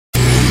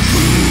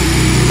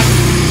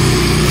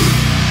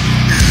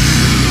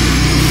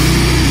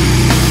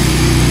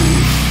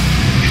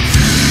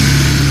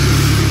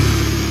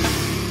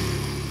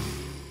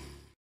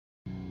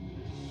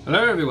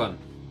everyone,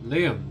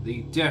 Liam,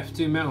 the Deaf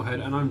Doom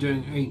Metalhead, and I'm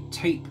doing a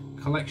tape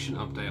collection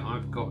update.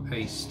 I've got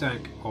a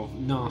stack of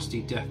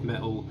nasty death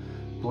metal,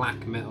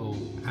 black metal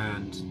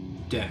and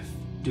deaf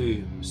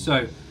doom.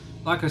 So,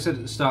 like I said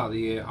at the start of the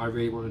year, I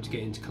really wanted to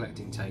get into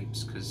collecting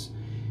tapes because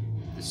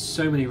there's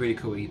so many really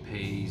cool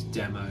EPs,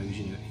 demos,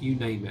 you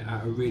name it,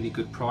 at a really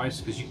good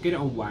price, because you can get it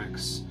on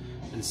wax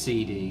and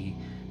CD,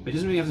 but it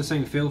doesn't really have the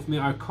same feel for me.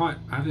 I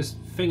have this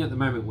thing at the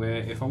moment where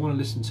if I want to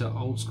listen to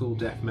old school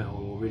death metal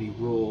or really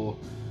raw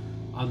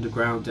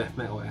underground death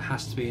metal, it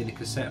has to be in a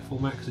cassette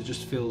format because it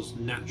just feels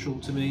natural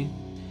to me.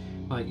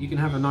 Like, you can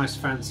have a nice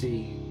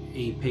fancy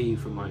EP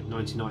from like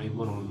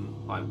 1991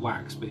 on like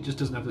wax, but it just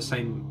doesn't have the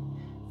same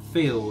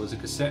feel as a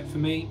cassette for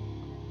me.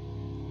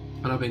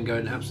 And I've been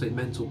going absolutely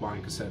mental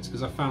buying cassettes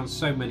because I found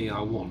so many I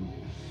want,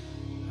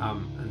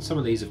 and some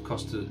of these have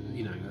cost a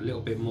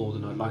little bit more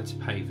than I'd like to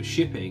pay for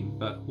shipping,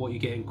 but what you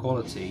get in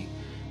quality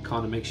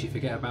kind of makes you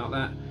forget about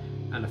that.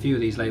 And a few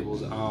of these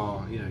labels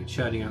are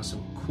churning out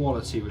some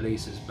quality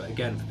releases, but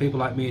again, for people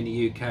like me in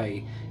the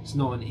UK, it's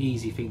not an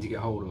easy thing to get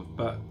hold of,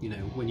 but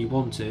when you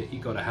want it, you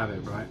got to have it,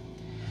 right?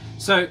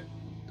 So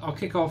I'll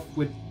kick off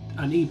with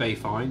an eBay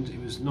find. It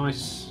was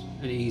nice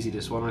and easy,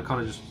 this one. I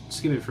kind of just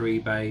skimmed through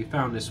eBay,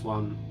 found this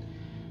one,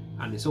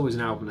 and it's always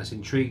an album that's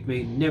intrigued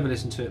me. Never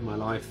listened to it in my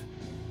life,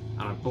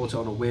 and I bought it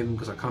on a whim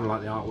because I kind of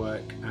like the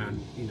artwork,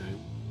 and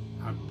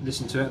I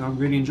listened to it and I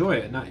really enjoy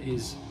it. And that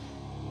is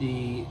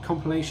the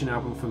compilation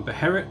album from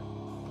Beherit.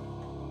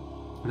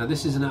 Now,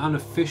 this is an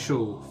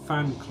unofficial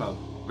fan club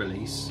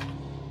release,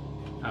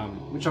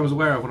 which I was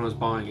aware of when I was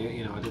buying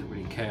it. I didn't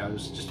really care, I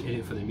was just in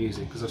it for the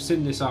music, because I've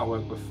seen this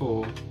artwork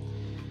before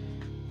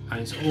and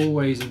it's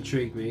always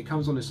intrigued me. It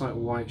comes on this like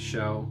white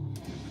shell,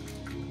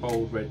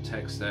 bold red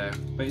text there,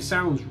 but it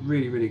sounds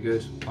really, really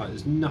good. Like,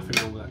 there's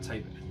nothing wrong with that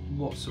tape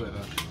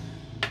whatsoever.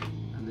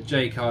 And the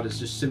J card is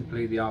just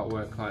simply the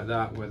artwork like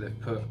that, where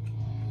they've put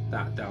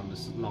that down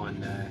this line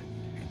there,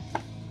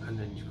 and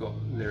then you've got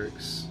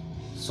lyrics,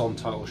 song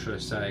title should I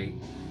say,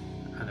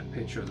 and a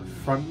picture of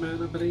the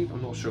frontman, I believe.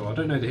 I'm not sure, I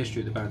don't know the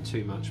history of the band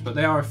too much, but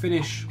they are a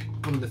Finnish,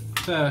 one of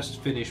the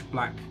first Finnish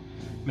black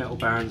metal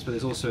bands, but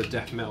there's also a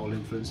death metal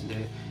influence in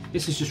here.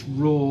 This is just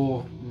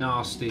raw,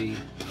 nasty,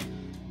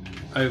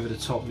 over the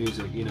top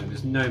music.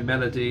 There's no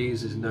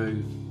melodies, there's no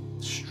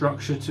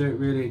structure to it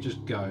really, it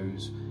just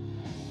goes.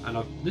 And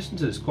I've listened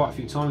to this quite a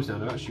few times now,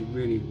 and I'm actually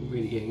really,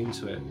 really getting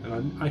into it.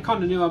 And I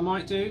kind of knew I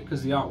might do,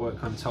 because the artwork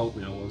kind of told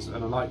me I was,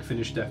 and I like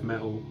Finnish death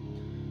metal,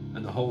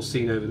 and the whole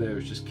scene over there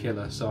is just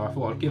killer, so I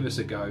thought I'd give this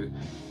a go.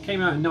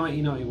 Came out in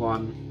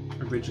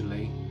 1991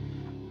 originally,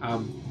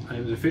 and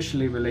it was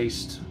officially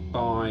released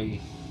by,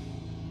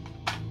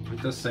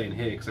 it does say in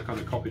here because I kind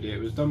of copied it,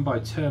 it was done by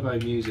Turbo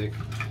Music,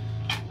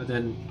 but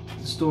then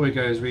the story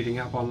goes, reading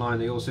up online,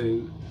 they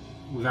also,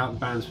 without the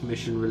band's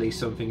permission, released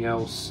something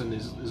else, and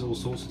there's all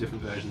sorts of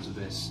different versions of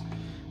this.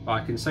 But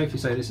I can safely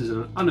say this is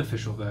an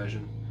unofficial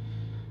version,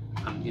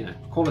 and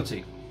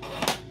quality.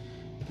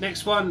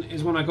 Next one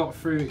is one I got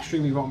through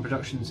Extremely Rotten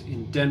Productions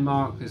in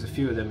Denmark. There's a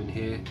few of them in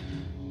here.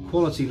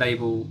 Quality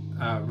label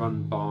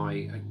run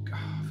by,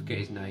 I forget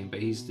his name,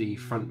 but he's the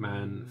front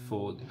man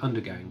for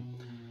Undergang,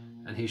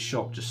 and his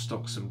shop just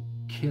stocks some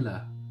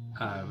killer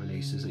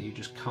releases that you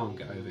just can't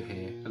get over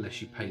here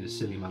unless you pay the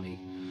silly money.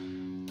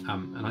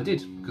 And I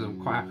did, because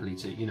I'm quite happily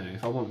to,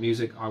 if I want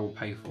music, I will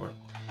pay for it.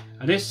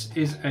 And this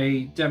is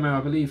a demo,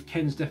 I believe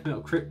Ken's Death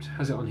Metal Crypt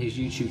has it on his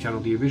YouTube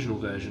channel, the original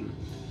version.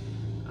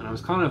 And I was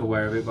kind of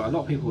aware of it, but a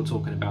lot of people were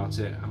talking about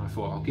it, and I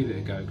thought I'll give it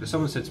a go, because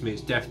someone said to me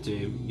it's Death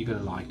Doom, you're going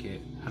to like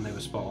it, and they were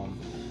spot on.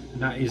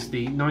 And that is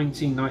the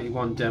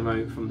 1991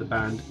 demo from the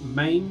band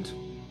Maimed.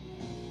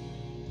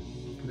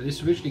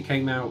 This originally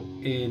came out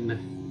in,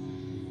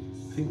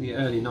 I think, the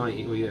early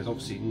 90s, well yeah, it's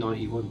obviously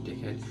 91,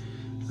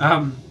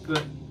 dickhead.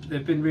 But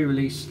they've been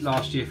re-released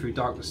last year through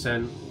Dark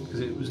Descent,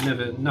 because it was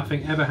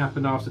nothing ever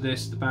happened after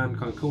this. The band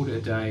kind of called it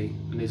a day,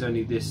 and there's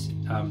only this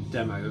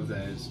demo of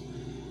theirs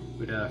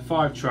with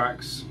 5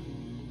 tracks,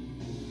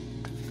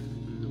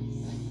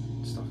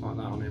 stuff like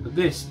that on it. But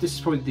this is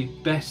probably the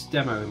best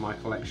demo in my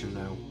collection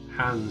now,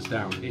 hands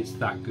down. It's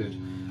that good.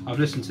 I've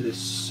listened to this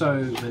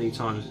so many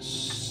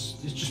times.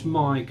 It's just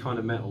my kind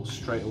of metal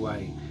straight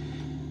away.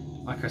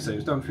 Like I say, it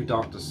was done through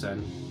Dark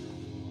Descent.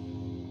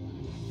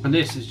 And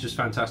this is just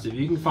fantastic. If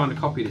you can find a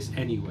copy of this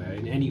anywhere,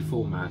 in any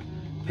format,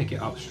 pick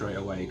it up straight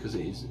away, because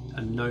it is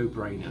a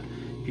no-brainer.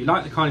 If you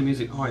like the kind of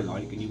music I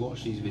like, and you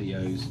watch these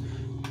videos,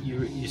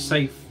 you're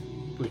safe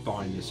with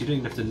buying this. You don't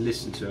even have to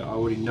listen to it. I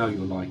already know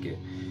you'll like it.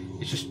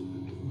 It's just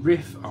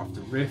riff after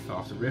riff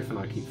after riff, and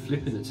I keep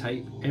flipping the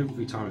tape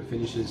every time it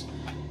finishes.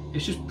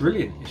 It's just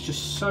brilliant. It's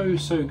just so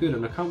good,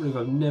 and I can't believe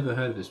I've never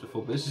heard of this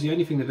before, but this is the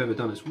only thing they've ever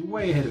done. It's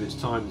way ahead of its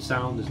time in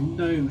sound. There's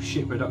no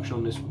shit production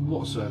on this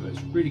whatsoever.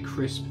 It's really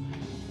crisp,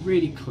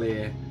 really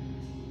clear,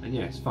 and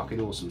yeah, it's fucking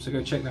awesome. So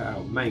go check that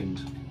out,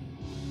 Maimed.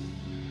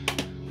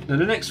 Now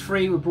the next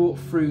 3 were brought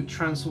through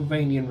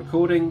Transylvanian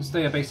Recordings.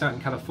 They are based out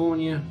in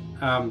California,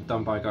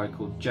 done by a guy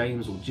called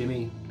James, or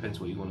Jimmy, depends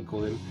what you want to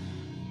call him.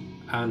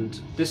 And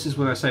this is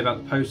what I say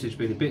about the postage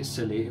being a bit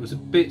silly. It was a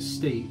bit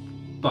steep,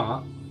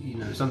 but you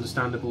know, it's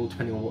understandable.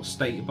 Depending on what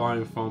state you're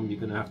buying from, you're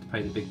going to have to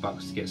pay the big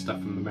bucks to get stuff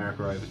from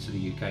America over to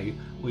the UK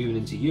or even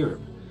into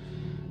Europe.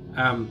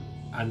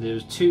 And there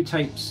was 2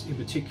 tapes in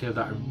particular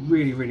that I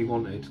really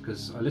wanted,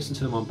 because I listened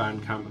to them on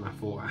Bandcamp and I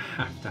thought I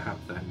have to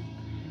have them.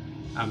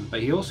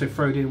 But he also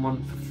throwed in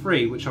one for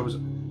free, which I was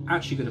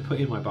actually going to put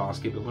in my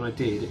basket, but when I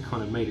did, it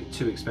kind of made it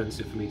too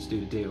expensive for me to do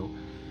the deal.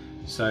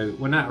 So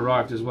when that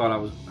arrived as well, I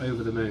was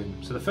over the moon.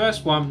 So the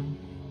first one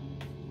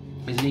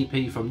is an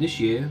EP from this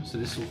year, so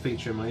this will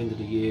feature in my end of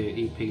the year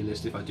EP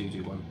list if I do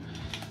one.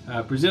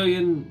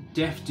 Brazilian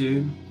Death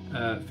Doom,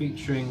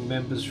 featuring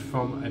members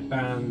from a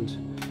band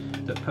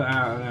that put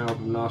out an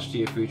album last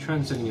year through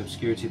Transcending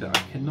Obscurity that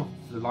I cannot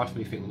for the life of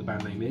me think what the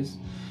band name is.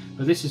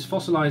 But this is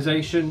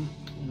Fossilization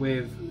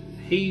with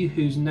He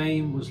Whose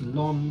Name Was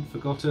Long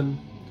Forgotten.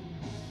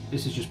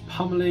 This is just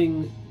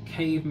pummeling,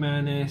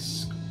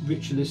 caveman-esque,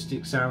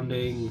 ritualistic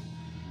sounding,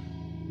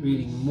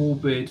 really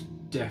morbid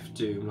death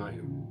doom. Like,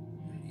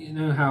 you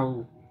know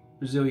how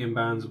Brazilian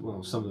bands,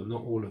 well, some of them,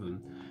 not all of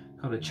them,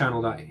 kind of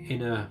channel that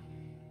inner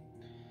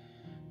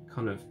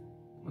kind of,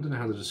 I don't know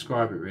how to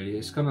describe it really.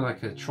 It's kind of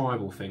like a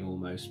tribal thing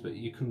almost, but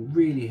you can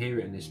really hear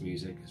it in this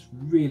music. It's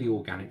really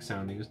organic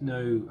sounding. There's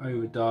no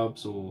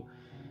overdubs or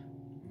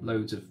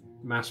loads of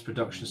mass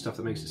production stuff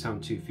that makes it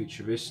sound too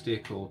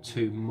futuristic or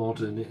too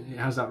modern. It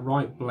has that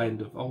right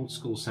blend of old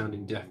school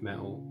sounding death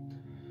metal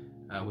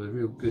with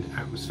real good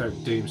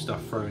atmospheric doom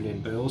stuff thrown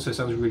in, but it also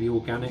sounds really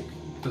organic.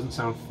 It doesn't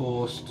sound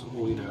forced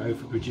or, you know,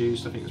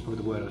 overproduced. I think that's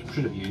probably the word I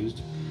should have used.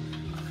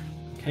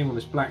 It came on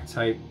this black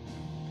tape.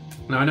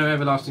 Now I know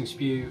Everlasting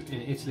Spew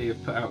in Italy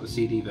have put out the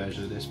CD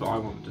version of this, but I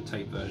want the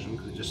tape version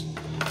because it just,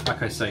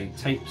 like I say,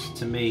 tapes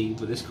to me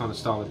with this kind of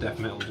style of death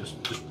metal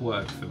just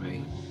work for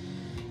me.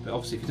 But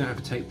obviously if you don't have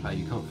a tape player,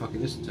 you can't fucking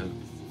listen to them.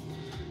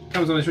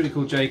 Comes on this really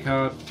cool J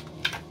card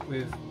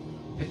with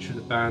a picture of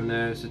the band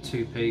there. It's a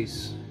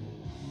 2-piece.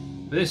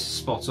 But this is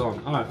spot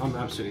on. I'm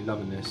absolutely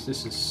loving this.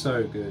 This is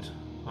so good.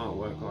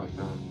 Artwork like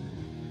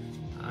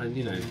that. And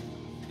you know,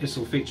 this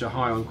will feature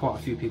high on quite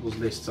a few people's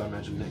lists, I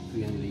imagine, next to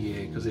the end of the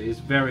year, because it is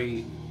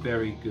very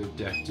good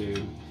death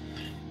doom.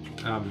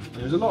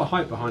 There's a lot of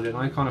hype behind it, and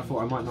I kind of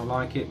thought I might not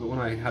like it, but when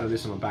I had a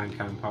listen on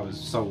Bandcamp, I was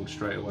sold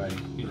straight away.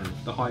 You know,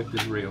 the hype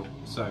is real.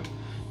 So if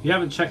you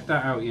haven't checked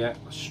that out yet,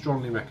 I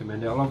strongly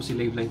recommend it. I'll obviously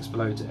leave links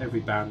below to every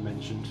band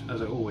mentioned,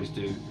 as I always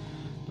do.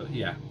 But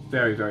yeah,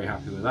 very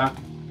happy with that.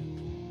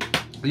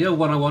 The other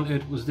one I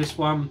wanted was this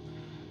one.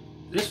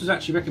 This was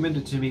actually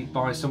recommended to me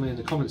by someone in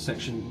the comments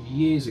section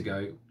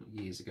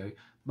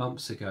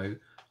months ago,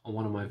 on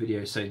one of my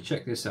videos, saying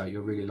check this out,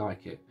 you'll really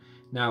like it.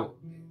 Now,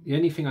 the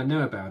only thing I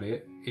know about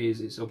it is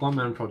it's a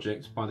one-man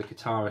project by the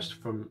guitarist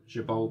from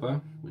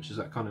Jabolba, which is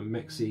that kind of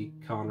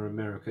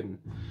Mexicana-American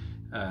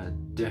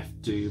death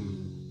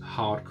doom,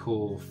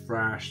 hardcore,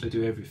 thrash. They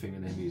do everything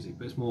in their music,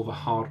 but it's more of a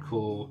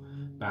hardcore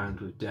band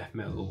with death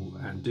metal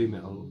and doom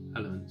metal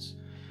elements.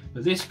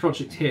 But this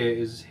project here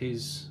is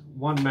his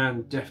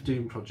one-man death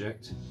doom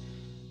project.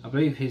 I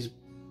believe his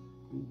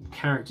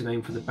character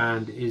name for the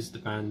band is the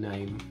band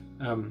name,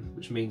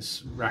 which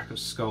means rack of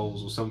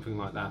skulls or something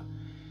like that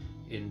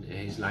in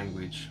his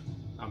language.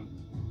 I'm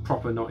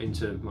proper not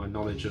into my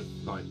knowledge of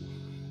like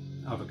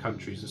other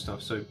countries and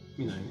stuff, so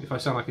you know, if I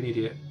sound like an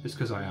idiot, it's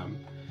because I am.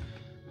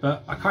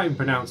 But I can't even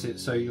pronounce it,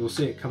 so you'll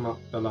see it come up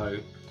below.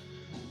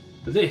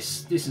 But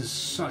this is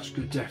such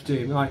good death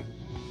doom. Like,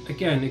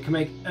 again, it can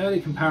make early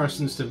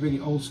comparisons to really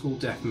old school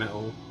death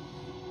metal,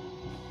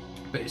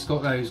 but it's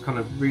got those kind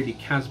of really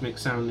chasmic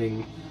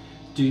sounding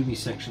doomy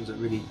sections that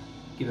really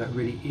give that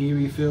really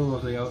eerie feel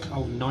of the old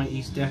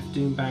 90s death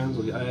doom bands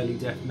or the early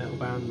death metal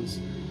bands.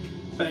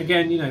 But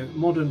again, you know,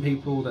 modern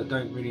people that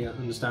don't really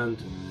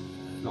understand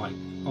like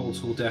old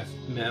school death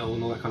metal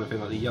and all that kind of thing,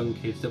 like the young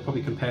kids, they'll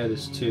probably compare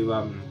this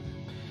to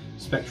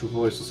Spectral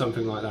Voice or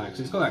something like that, because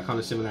it's got that kind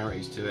of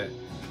similarities to it.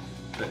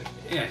 But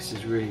yes,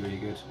 it's really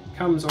good.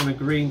 Comes on a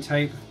green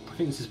tape. I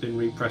think this has been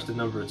repressed a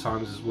number of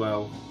times as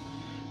well.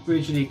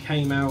 Originally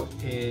came out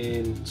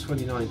in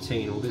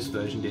 2019, or this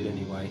version did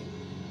anyway.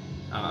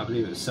 I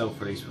believe it was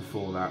self-released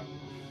before that.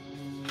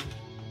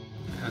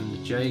 And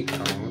the J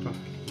card,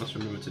 I must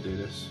remember to do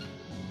this.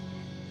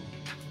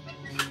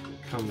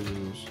 It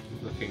comes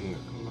looking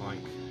like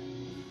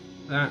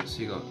that.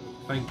 So you got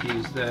thank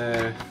yous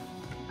there,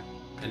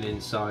 and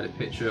inside a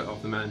picture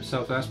of the man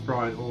himself. That's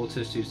Brian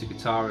Autist, who's the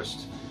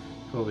guitarist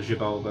for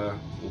Jabolba,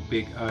 or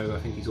Big O, I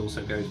think he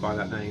also goes by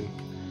that name.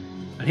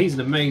 And he's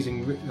an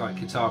amazing like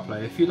guitar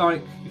player. If you know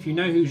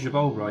who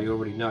Jabolba are, you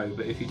already know.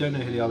 But if you don't know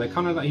who they are, they're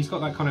kind of like, he's got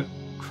that kind of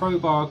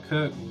Crowbar,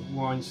 Kirk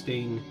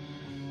Weinstein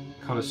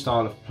kind of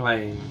style of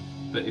playing.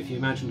 But if you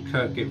imagine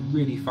Kirk get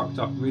really fucked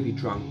up, really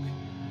drunk,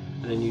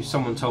 and then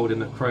someone told him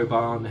that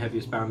Crowbar aren't the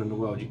heaviest band in the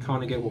world, you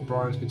kind of get what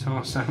Brian's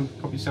guitar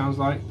probably sounds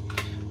like.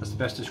 That's the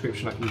best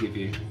description I can give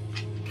you.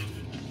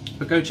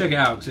 But go check it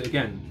out, because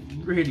again,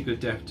 really good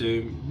death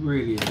doom,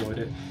 really enjoyed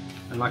it.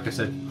 And like I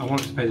said, I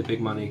wanted to pay the big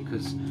money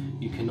because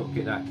you cannot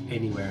get that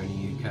anywhere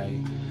in the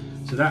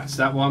UK. So that's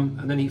that one.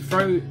 And then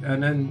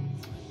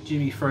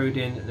Jimmy throwed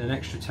in an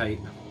extra tape,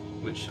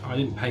 which I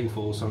didn't pay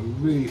for, so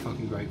I'm really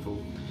fucking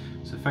grateful.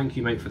 So thank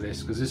you, mate, for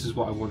this, because this is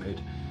what I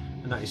wanted.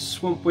 And that is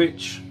Swamp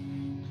Witch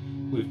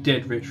with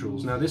Dead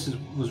Rituals. Now this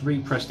was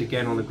repressed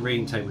again on a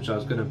green tape, which I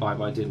was going to buy,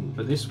 but I didn't.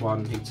 But this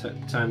one, he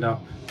turned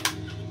up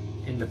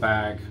in the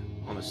bag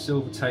on a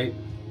silver tape,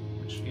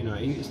 which, you know,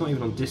 it's not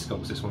even on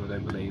Discogs, this one, I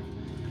don't believe.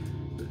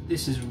 But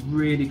this is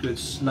really good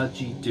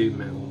sludgy doom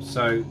metal.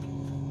 So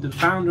the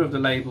founder of the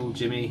label,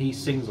 Jimmy, he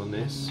sings on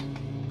this.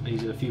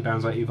 He's in a few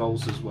bands like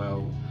Evolves as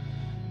well.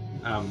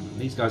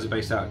 These guys are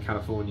based out of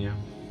California.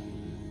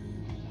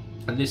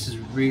 And this is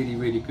really,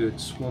 really good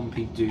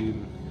swampy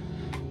doom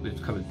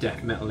with kind of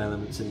death metal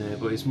elements in there,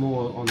 but it's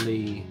more on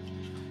the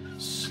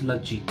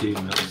sludgy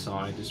doom metal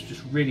side. It's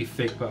just really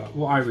thick, but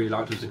what I really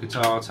liked was the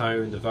guitar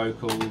tone, the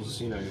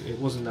vocals. You know, it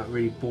wasn't that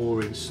really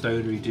boring,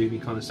 stonery,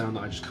 doomy kind of sound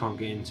that I just can't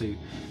get into.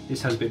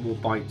 This has a bit more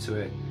bite to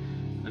it,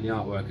 and the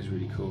artwork is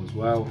really cool as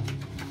well.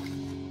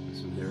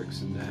 There's some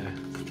lyrics in there.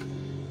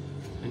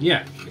 And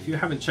yeah, if you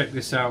haven't checked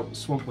this out,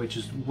 Swamp Witch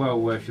is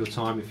well worth your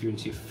time if you're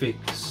into your thick,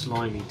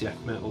 slimy death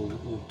metal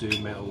or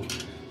doom metal.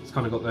 It's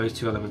kind of got those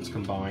two elements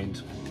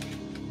combined.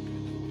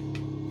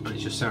 And it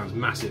just sounds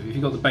massive. If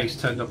you've got the bass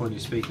turned up on your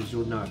speakers,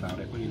 you'll know about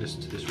it when you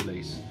listen to this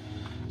release.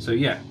 So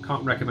yeah,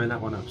 can't recommend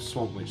that one up,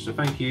 Swamp Witch. So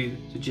thank you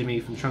to Jimmy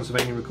from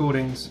Transylvanian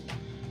Recordings.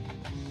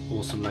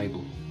 Awesome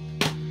label.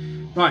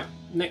 Right,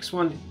 next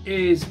one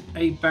is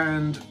a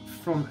band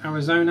from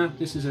Arizona.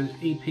 This is an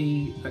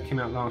EP that came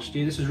out last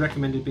year. This was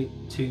recommended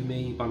to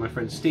me by my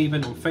friend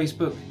Stephen on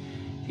Facebook.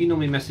 He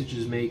normally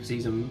messages me because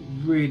he's a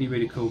really,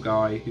 really cool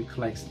guy who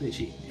collects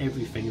literally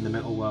everything in the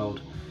metal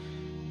world,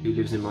 who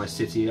lives in my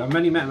city. I've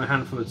only met him a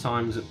handful of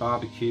times at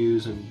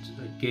barbecues and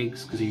at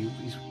gigs because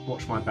he's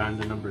watched my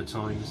band a number of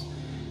times.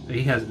 But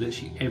he has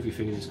literally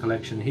everything in his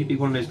collection. He'd be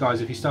one of those guys,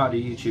 if he started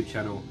a YouTube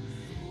channel,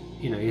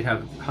 you know, he'd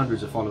have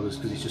hundreds of followers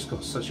because he's just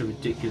got such a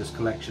ridiculous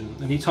collection.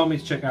 And he told me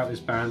to check out this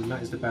band, and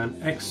that is the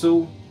band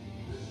Exsul.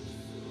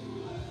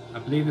 I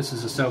believe this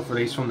is a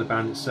self-release from the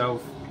band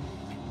itself.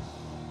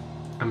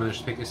 I managed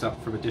to pick this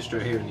up from a distro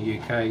here in the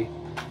UK.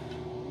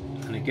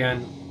 And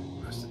again,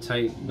 that's the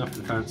tape,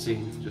 nothing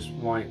fancy, just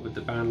white with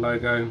the band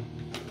logo.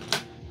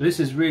 But this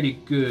is really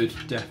good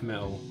death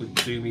metal with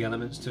doomy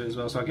elements to it as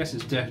well. So I guess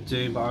it's death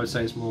doom, but I would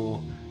say it's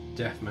more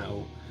death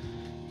metal.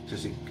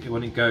 Just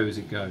when it goes,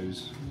 it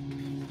goes.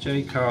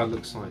 J card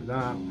looks like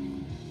that.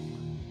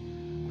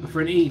 But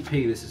for an EP,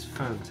 this is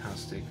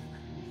fantastic.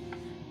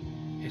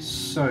 It's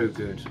so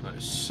good, like,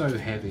 it's so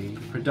heavy.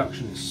 The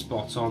production is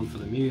spot on for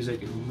the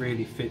music, it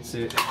really fits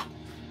it.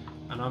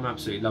 And I'm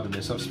absolutely loving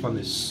this. I've spun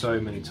this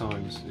so many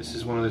times. This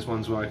is one of those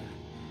ones where I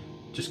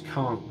just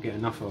can't get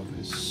enough of.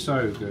 It's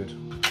so good,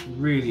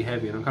 really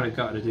heavy, and I'm kind of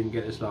gutted I didn't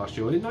get this last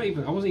year. I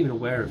wasn't even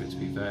aware of it, to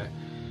be fair.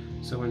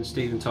 So when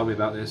Stephen told me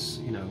about this,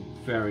 you know,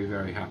 very,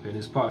 very happy. And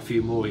there's quite a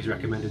few more he's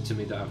recommended to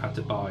me that I've had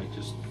to buy,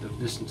 just to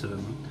listen to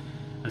them.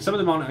 And some of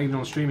them aren't even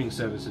on streaming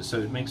services, so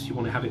it makes you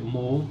want to have it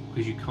more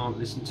because you can't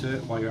listen to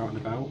it while you're out and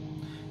about.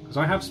 Because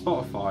I have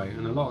Spotify,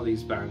 and a lot of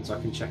these bands I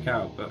can check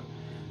out, but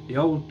the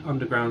old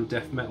underground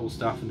death metal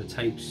stuff and the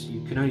tapes,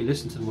 you can only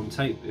listen to them on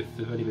tape if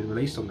they've only been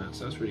released on that,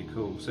 so that's really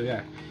cool. So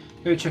yeah,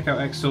 go check out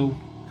Exsul,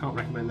 can't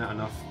recommend that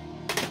enough.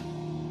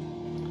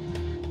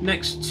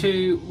 Next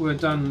two were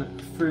done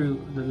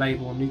through the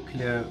label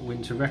Nuclear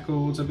Winter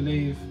Records, I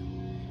believe.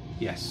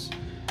 Yes.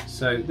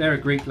 So they're a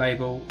Greek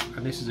label,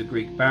 and this is a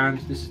Greek band.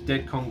 This is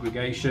Dead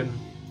Congregation.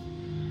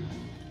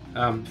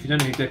 If you don't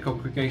know who Dead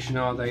Congregation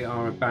are, they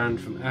are a band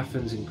from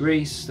Athens in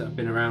Greece that have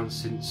been around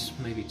since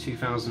maybe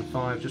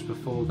 2005, just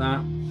before that.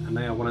 And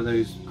they are one of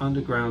those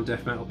underground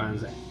death metal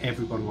bands that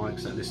everyone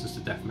likes that listens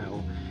to death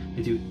metal.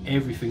 They do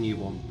everything you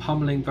want.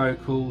 Pummeling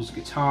vocals,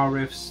 guitar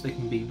riffs. They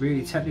can be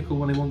really technical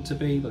when they want to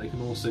be, but they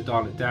can also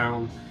dial it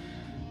down.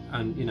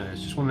 And you know,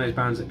 it's just one of those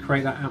bands that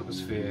create that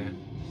atmosphere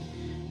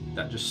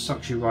that just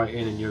sucks you right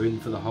in, and you're in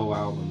for the whole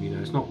album. You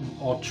know, it's not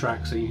odd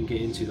tracks that you can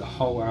get into. The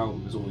whole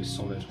album is always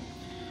solid.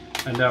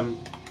 And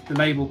the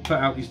label put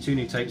out these two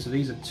new tapes. So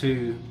these are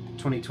two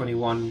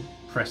 2021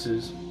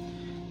 presses.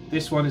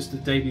 This one is the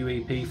debut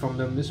EP from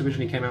them. This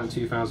originally came out in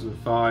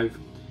 2005,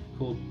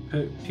 called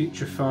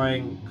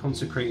Putrefying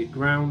Consecrated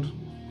Ground.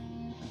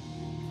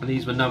 And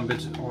these were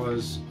numbered as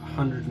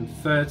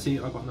 130.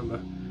 I got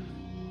number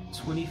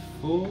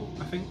 24,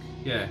 I think.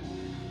 Yeah.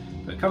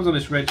 But it comes on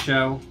this red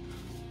shell.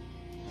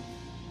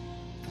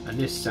 And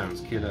this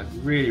sounds killer.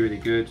 Really, really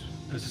good.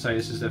 As I say,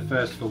 this is their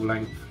first full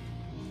length.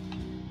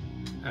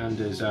 And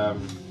there's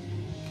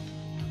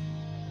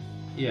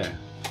yeah,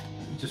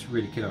 just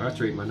really killer. I have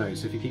to read my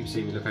notes. If you keep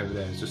seeing me look over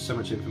there, there's just so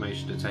much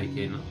information to take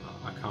in.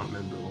 I can't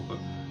remember it all, but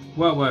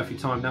well worth your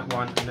time, that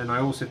one. And then I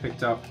also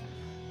picked up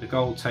the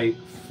gold tape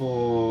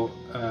for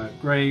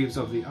Graves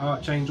of the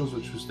Archangels,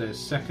 which was their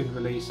second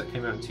release that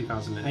came out in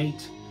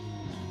 2008.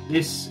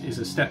 This is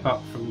a step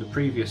up from the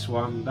previous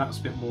one. That's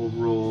a bit more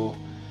raw,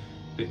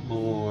 a bit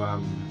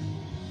more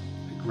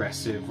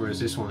aggressive, whereas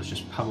this one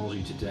just pummels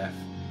you to death.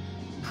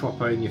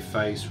 Proper in your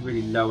face,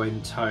 really low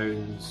end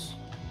tones.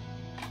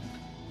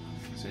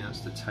 See, that's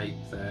the tape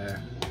there.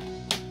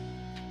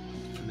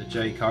 And the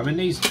J card. I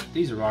mean,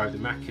 these arrived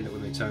immaculate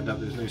when they turned up.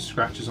 There was no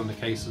scratches on the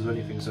cases or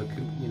anything, so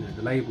you know,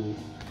 the label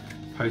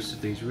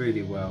posted these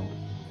really well.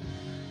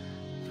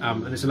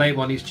 And it's a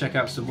label I need to check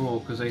out some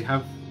more, because they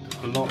have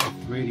a lot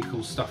of really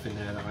cool stuff in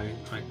there that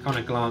I kind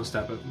of glanced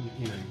at, but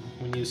you know,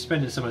 when you're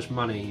spending so much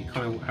money, you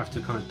kind of have to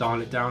kind of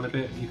dial it down a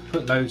bit. You can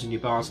put loads in your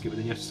basket, but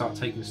then you have to start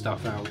taking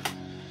stuff out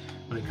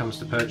when it comes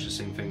to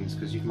purchasing things,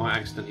 because you might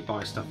accidentally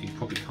buy stuff you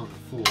probably can't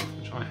afford,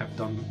 which I have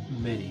done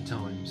many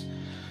times.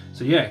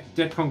 So yeah,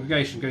 Dead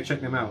Congregation, go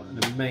check them out,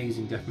 an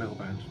amazing death metal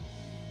band.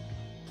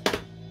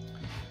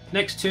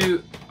 Next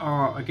two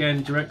are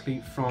again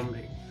directly from,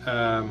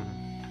 I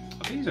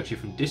think it's actually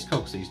from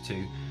Discogs, these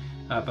two.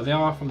 But they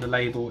are from the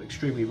label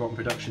Extremely Rotten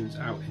Productions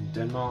out in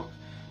Denmark.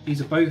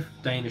 These are both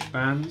Danish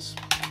bands.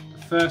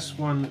 The first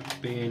one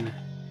being,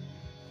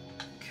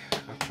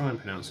 I'll try and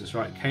pronounce this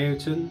right,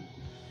 Chaotian.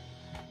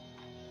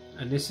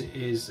 And this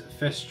is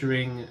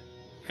Festering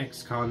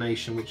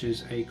Excarnation, which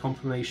is a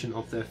compilation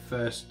of their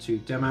first two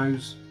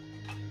demos.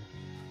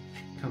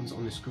 It comes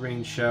on this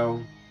green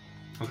shell.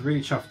 I was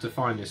really chuffed to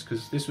find this,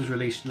 because this was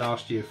released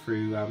last year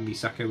through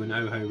Misako and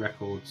Oho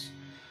Records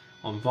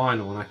on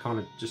vinyl, and I kind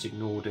of just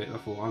ignored it. I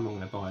thought, I'm not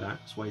going to buy that,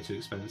 it's way too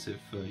expensive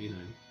for, you know,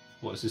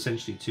 what's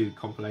essentially two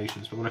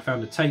compilations. But when I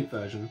found the tape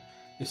version,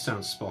 this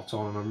sounds spot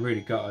on, and I'm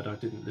really gutted I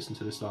didn't listen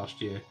to this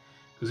last year,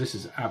 because this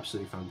is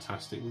absolutely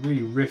fantastic.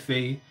 Really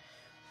riffy,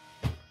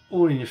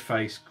 all in your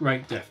face,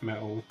 great death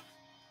metal.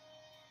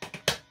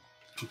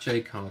 The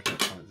J card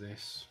looks like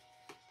this,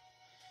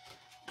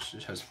 which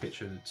just has a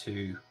picture of the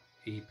two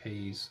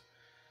EPs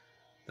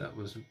that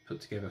was put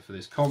together for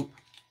this comp.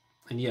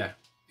 And yeah,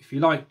 if you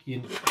like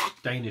your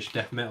Danish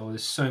death metal,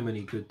 there's so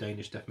many good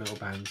Danish death metal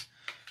bands.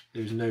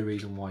 There's no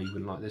reason why you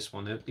wouldn't like this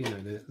one. You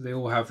know, they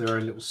all have their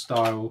own little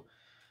style,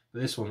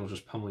 but this one will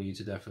just pummel you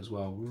to death as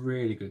well.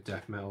 Really good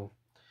death metal.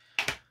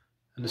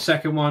 And the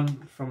second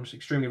one from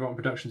Extremely Rotten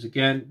Productions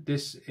again,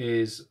 this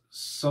is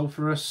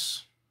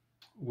Sulphurous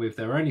with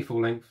their only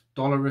full-length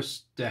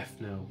Dolorous Death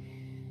Knell.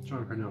 Try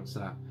and pronounce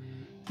that.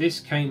 This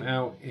came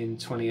out in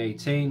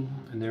 2018,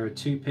 and they're a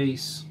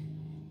two-piece.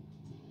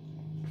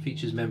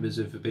 Features members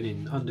who have been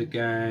in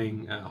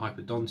Undergang,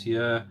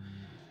 Hyperdontia,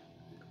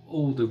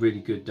 all the really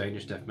good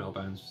Danish death metal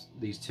bands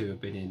these two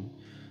have been in,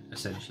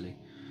 essentially.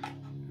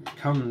 It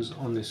comes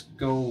on this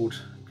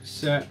gold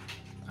cassette,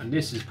 and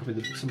this is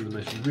probably some of the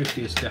most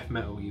riffiest death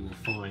metal you will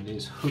find.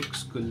 There's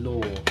hooks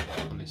galore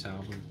on this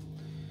album.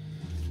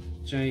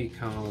 J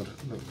card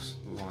looks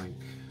like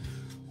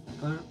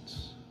that.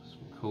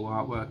 Some cool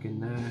artwork in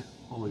there,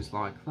 always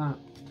like that.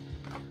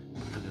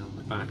 And then on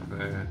the back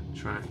there,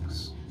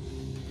 tracks.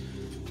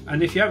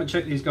 And if you haven't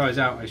checked these guys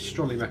out, I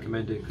strongly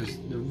recommend it, because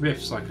the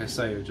riffs, like I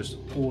say, are just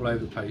all over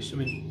the place. I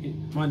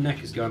mean, my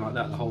neck is going like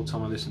that the whole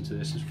time I listen to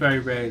this. It's very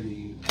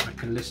rarely I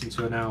can listen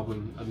to an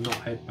album and not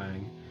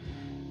headbang,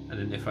 and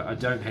then if I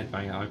don't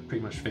headbang it, I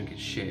pretty much think it's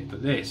shit.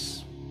 But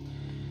this,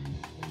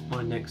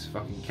 my neck's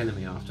fucking killing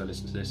me after I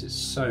listen to this. It's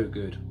so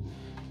good,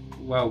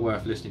 well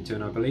worth listening to,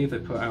 and I believe they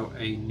put out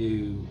a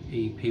new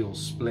EP or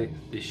split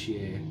this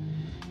year,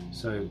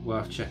 so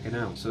worth checking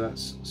out. So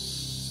that's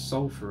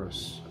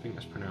Sulphurous, I think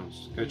that's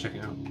pronounced. Go check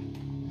it out.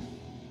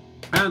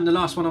 And the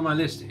last one on my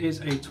list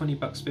is a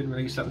 $20 spin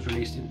release that was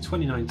released in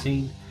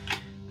 2019.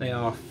 They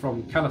are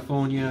from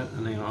California,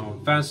 and they are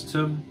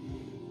Vastum,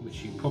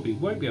 which you probably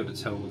won't be able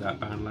to tell with that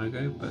band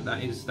logo, but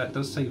that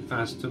does say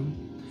Vastum.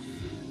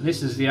 And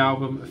this is the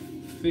album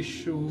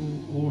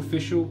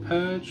Official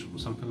Purge, or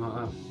something like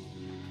that.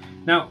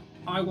 Now,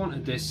 I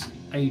wanted this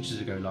ages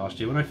ago last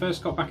year. When I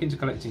first got back into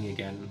collecting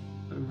again,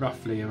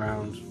 roughly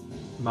around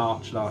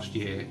March last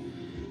year,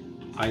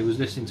 I was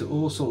listening to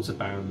all sorts of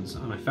bands,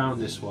 and I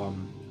found this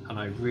one, and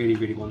I really,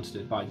 really wanted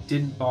it, but I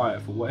didn't buy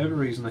it for whatever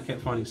reason. I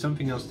kept finding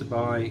something else to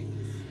buy,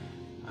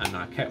 and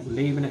I kept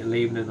leaving it,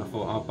 and I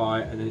thought I'll buy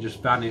it, and then it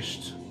just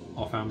vanished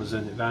off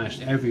Amazon. It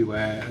vanished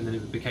everywhere, and then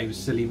it became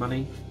silly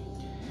money.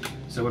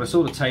 So when I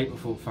saw the tape, I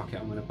thought, fuck it,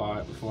 I'm going to buy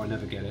it before I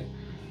never get it.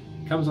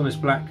 It comes on this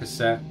black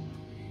cassette,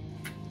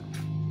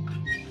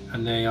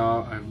 and they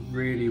are a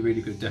really,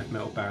 really good death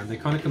metal band. They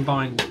kind of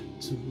combine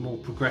some more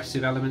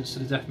progressive elements to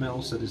the death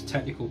metal, so there's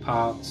technical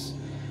parts,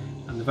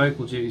 and the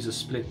vocal duties are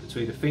split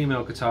between a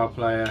female guitar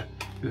player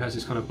who has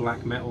this kind of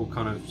black metal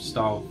kind of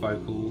style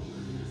vocal,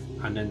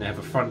 and then they have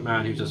a front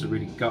man who does a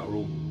really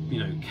guttural, you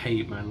know,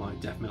 caveman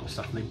like death metal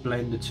stuff, and they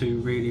blend the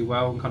two really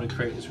well and kind of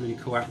create this really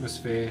cool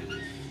atmosphere.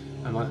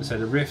 And like I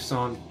said, the riffs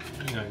aren't,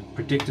 you know,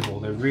 predictable,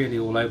 they're really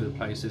all over the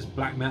place. There's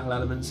black metal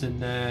elements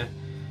in there.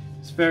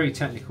 It's very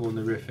technical in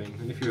the riffing,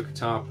 and if you're a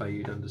guitar player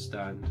you'd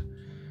understand.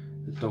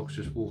 The dog's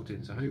just walked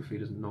in, so hopefully he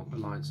doesn't knock the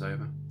lights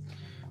over.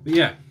 But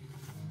yeah,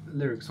 the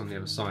lyrics on the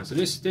other side. So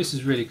this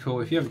is really cool.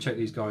 If you haven't checked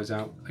these guys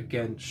out,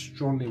 again,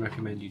 strongly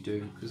recommend you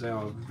do, because they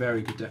are a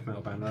very good death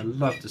metal band. I'd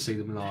love to see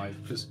them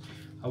live, because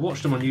I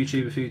watched them on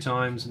YouTube a few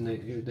times, and they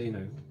you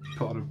know,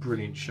 put on a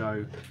brilliant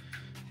show.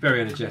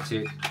 Very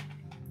energetic,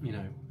 you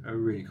know, a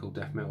really cool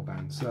death metal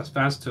band. So that's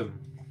Vastum.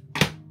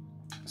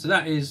 So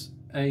that is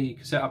a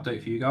cassette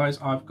update for you guys.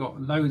 I've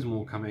got loads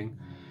more coming,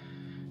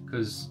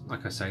 because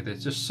like I say, they're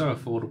just so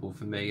affordable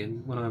for me,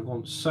 and when I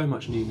want so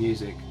much new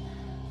music,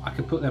 I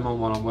can put them on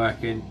while I'm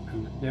working,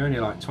 and they're only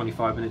like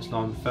 25 minutes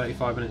long,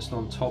 35 minutes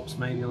long tops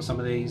maybe on some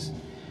of these.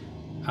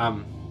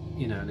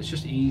 You know, and it's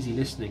just easy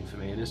listening for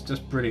me, and it's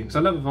just brilliant because I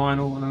love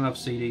vinyl and I love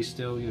CDs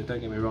still. You know, don't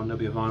get me wrong, there'll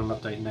be a vinyl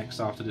update next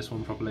after this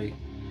one probably,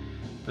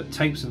 but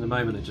tapes in the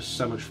moment are just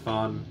so much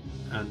fun,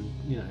 and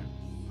you know,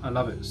 I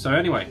love it. So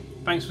anyway,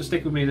 thanks for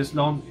sticking with me this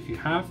long. If you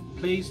have,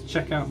 please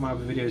check out my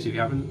other videos if you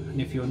haven't, and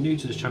if you're new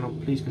to this channel,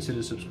 please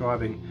consider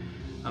subscribing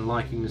and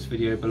liking this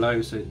video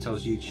below so it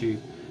tells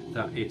YouTube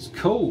that it's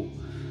cool.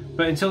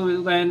 But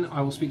until then,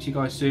 I will speak to you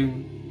guys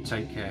soon.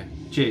 Take care.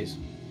 Cheers.